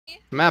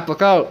Map,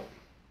 look out!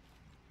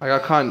 I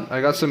got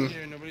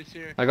Nobody's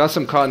here. I got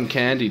some cotton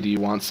candy. Do you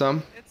want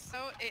some? It's so.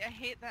 I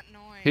hate that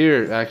noise.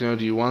 Here, Acno,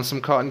 do you want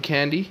some cotton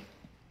candy?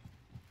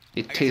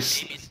 It I got some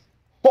tastes. babies.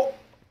 Oh,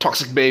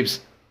 toxic babes.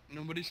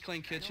 Nobody's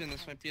playing kitchen.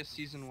 This might be a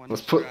season 1.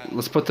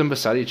 Let's put them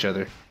beside each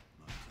other.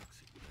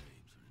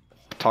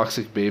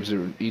 Toxic babes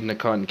are eating a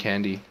cotton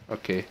candy.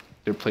 Okay,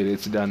 their play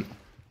date's done.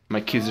 My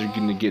kids are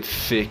gonna get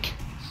thick.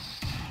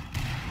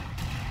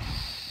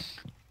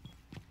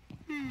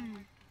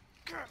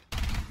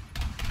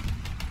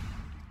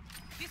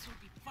 This will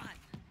be fun.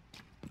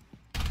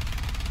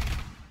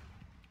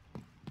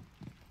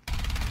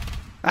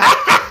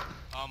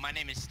 Oh, my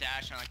name is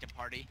Stash. I like to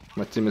party.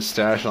 My name is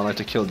Stash, and I like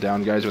to kill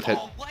down guys with head.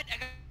 Oh, what?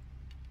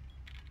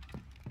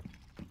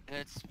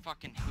 That's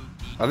fucking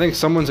hoopty. I think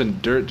someone's in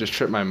dirt just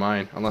tripped my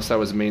mind, unless that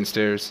was main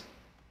stairs.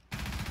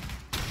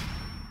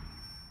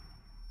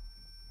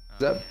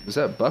 Is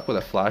that Buck with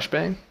a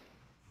flashbang?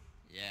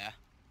 Yeah.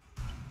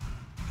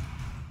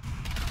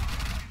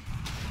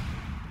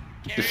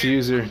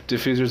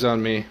 Diffuser's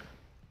on me.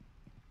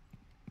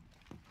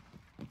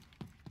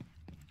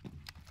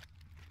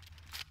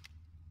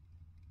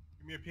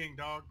 Give me a ping,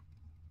 dog.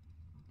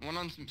 One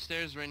on some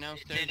stairs right now.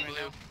 Stairs right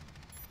now.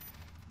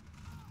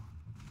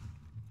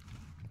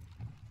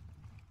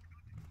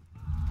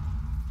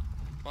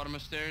 Bottom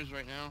of stairs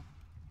right now.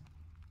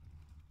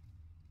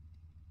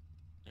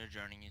 They're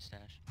joining you,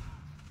 Stash.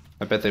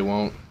 I bet they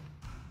won't.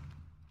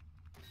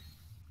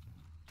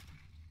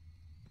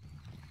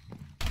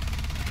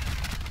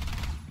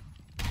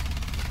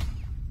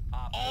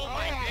 Oh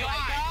my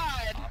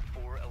god!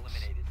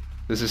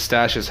 This is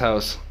Stash's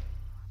house.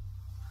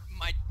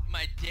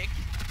 My dick.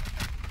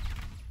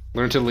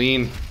 Learn to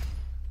lean.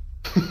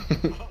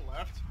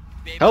 Left.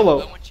 Baby,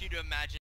 Hello. I want